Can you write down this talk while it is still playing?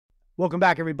Welcome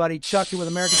back, everybody. Chuck here with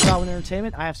American Travel and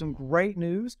Entertainment. I have some great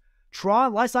news.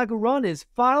 TRON Lightcycle Run is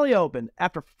finally open.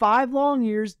 After 5 long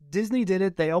years, Disney did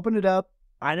it. They opened it up.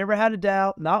 I never had a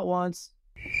doubt, not once.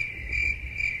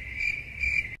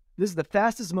 This is the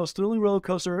fastest, most thrilling roller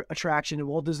coaster attraction in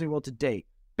Walt Disney World to date.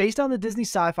 Based on the Disney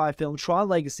sci-fi film TRON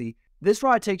Legacy, this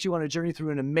ride takes you on a journey through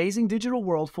an amazing digital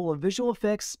world full of visual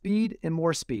effects, speed, and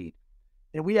more speed.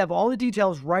 And we have all the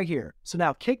details right here. So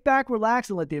now kick back, relax,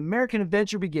 and let the American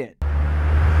adventure begin.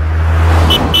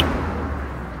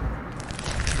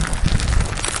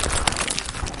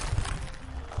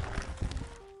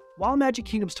 While Magic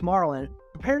Kingdom's Tomorrowland,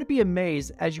 prepare to be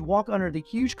amazed as you walk under the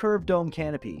huge curved dome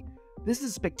canopy. This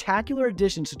is a spectacular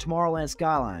addition to Tomorrowland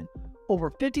skyline. Over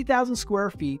 50,000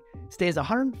 square feet, stays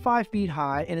 105 feet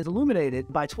high, and is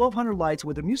illuminated by 1,200 lights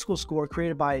with a musical score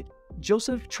created by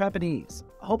Joseph Trapanese.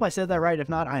 I hope I said that right. If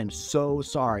not, I am so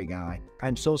sorry, guy.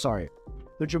 I'm so sorry.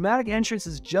 The dramatic entrance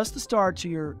is just the start to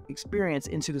your experience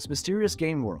into this mysterious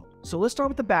game world. So let's start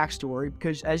with the backstory,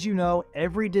 because as you know,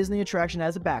 every Disney attraction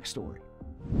has a backstory.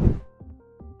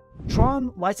 TRON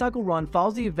Lightcycle Run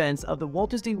follows the events of the Walt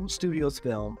Disney Studios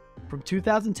film from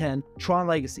 2010, TRON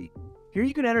Legacy. Here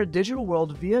you can enter the digital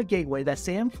world via a gateway that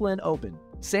Sam Flynn opened.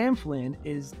 Sam Flynn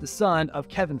is the son of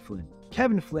Kevin Flynn.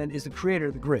 Kevin Flynn is the creator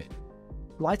of the grid.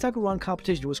 The Lightcycle Run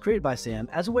competition was created by Sam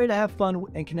as a way to have fun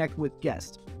and connect with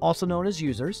guests, also known as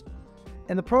users,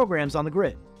 and the programs on the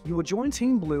grid. You will join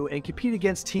Team Blue and compete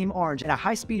against Team Orange in a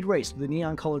high-speed race through the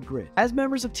neon-colored grid. As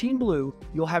members of Team Blue,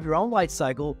 you'll have your own light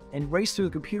cycle and race through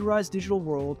the computerized digital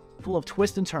world full of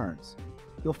twists and turns.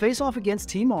 You'll face off against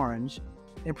Team Orange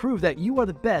and prove that you are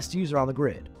the best user on the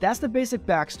grid. That's the basic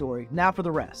backstory. Now for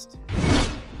the rest.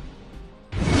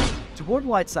 To board the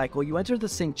light cycle, you enter the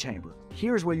sync chamber.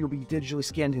 Here's where you'll be digitally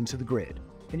scanned into the grid,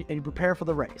 and you prepare for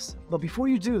the race. But before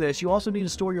you do this, you also need to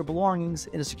store your belongings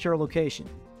in a secure location.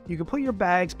 You can put your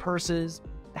bags, purses,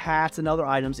 hats, and other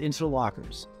items into the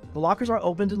lockers. The lockers are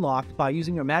opened and locked by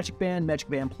using your Magic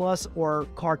Band Plus, or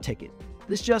card ticket.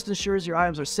 This just ensures your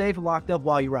items are safe and locked up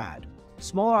while you ride.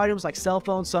 Smaller items like cell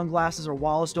phones, sunglasses, or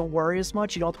wallets don't worry as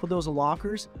much. You don't have to put those in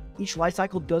lockers. Each light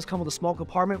cycle does come with a small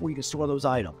compartment where you can store those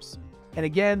items. And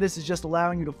again, this is just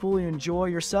allowing you to fully enjoy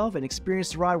yourself and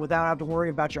experience the ride without having to worry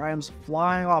about your items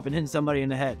flying off and hitting somebody in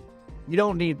the head. You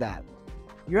don't need that.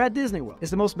 You're at Disney World.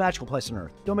 It's the most magical place on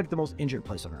Earth. Don't make it the most injured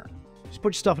place on Earth. Just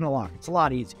put your stuff in a locker. It's a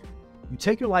lot easier. You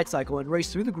take your light cycle and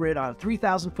race through the grid on a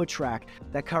 3,000-foot track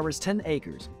that covers 10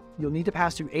 acres. You'll need to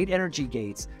pass through 8 energy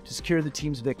gates to secure the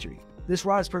team's victory. This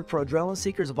ride is perfect for adrenaline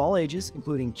seekers of all ages,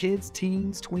 including kids,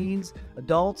 teens, tweens,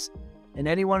 adults, and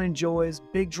anyone who enjoys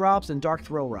big drops and dark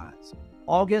thrill rides.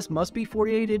 All guests must be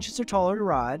 48 inches or taller to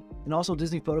ride, and also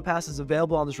Disney PhotoPass is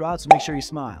available on this ride, so make sure you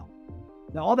smile.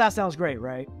 Now, all that sounds great,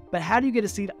 right? But how do you get a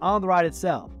seat on the ride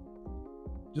itself?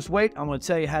 Just wait, I'm going to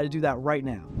tell you how to do that right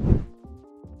now.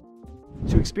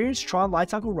 To experience TRON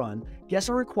Lightcycle Run, guests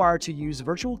are required to use a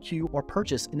virtual queue or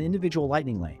purchase an individual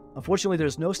lightning lane. Unfortunately,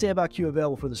 there's no standby queue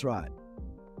available for this ride.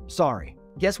 Sorry.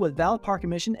 Guests with valid park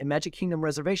admission and Magic Kingdom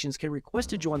reservations can request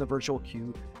to join the virtual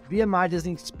queue via My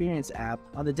Disney Experience app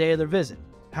on the day of their visit.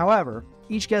 However,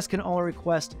 each guest can only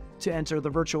request to enter the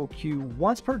virtual queue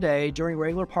once per day during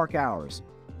regular park hours.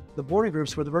 The boarding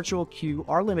groups for the virtual queue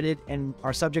are limited and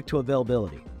are subject to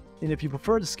availability. And if you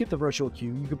prefer to skip the virtual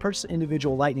queue, you can purchase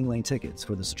individual lightning lane tickets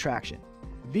for this attraction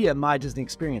via My Disney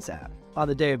Experience app on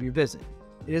the day of your visit.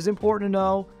 It is important to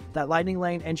know that lightning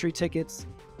lane entry tickets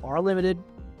are limited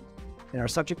and are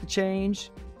subject to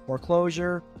change or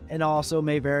closure, and also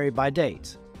may vary by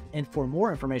date. And for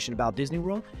more information about Disney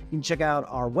World, you can check out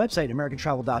our website,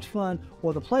 americantravel.fun,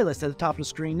 or the playlist at the top of the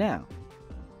screen now.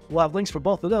 We'll have links for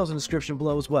both of those in the description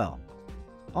below as well.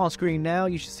 On screen now,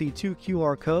 you should see 2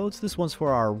 QR codes. This one's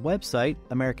for our website,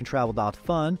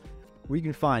 americantravel.fun, where you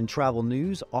can find travel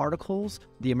news, articles,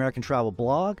 the American Travel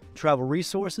blog, travel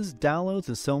resources, downloads,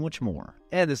 and so much more.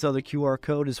 And this other QR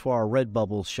code is for our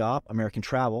Redbubble shop, American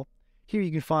Travel. Here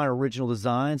you can find original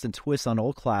designs and twists on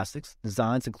old classics,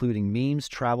 designs including memes,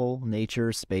 travel,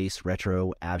 nature, space,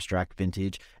 retro, abstract,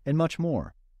 vintage, and much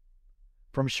more.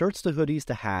 From shirts to hoodies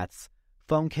to hats,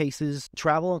 phone cases,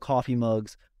 travel and coffee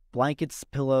mugs, blankets,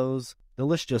 pillows, the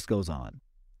list just goes on.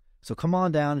 So come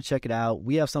on down and check it out.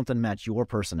 We have something to match your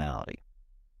personality.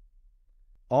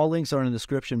 All links are in the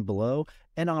description below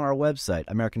and on our website,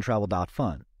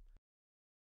 americantravel.fun.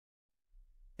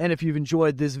 And if you've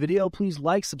enjoyed this video, please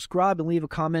like, subscribe, and leave a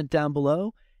comment down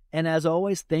below. And as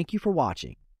always, thank you for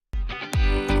watching.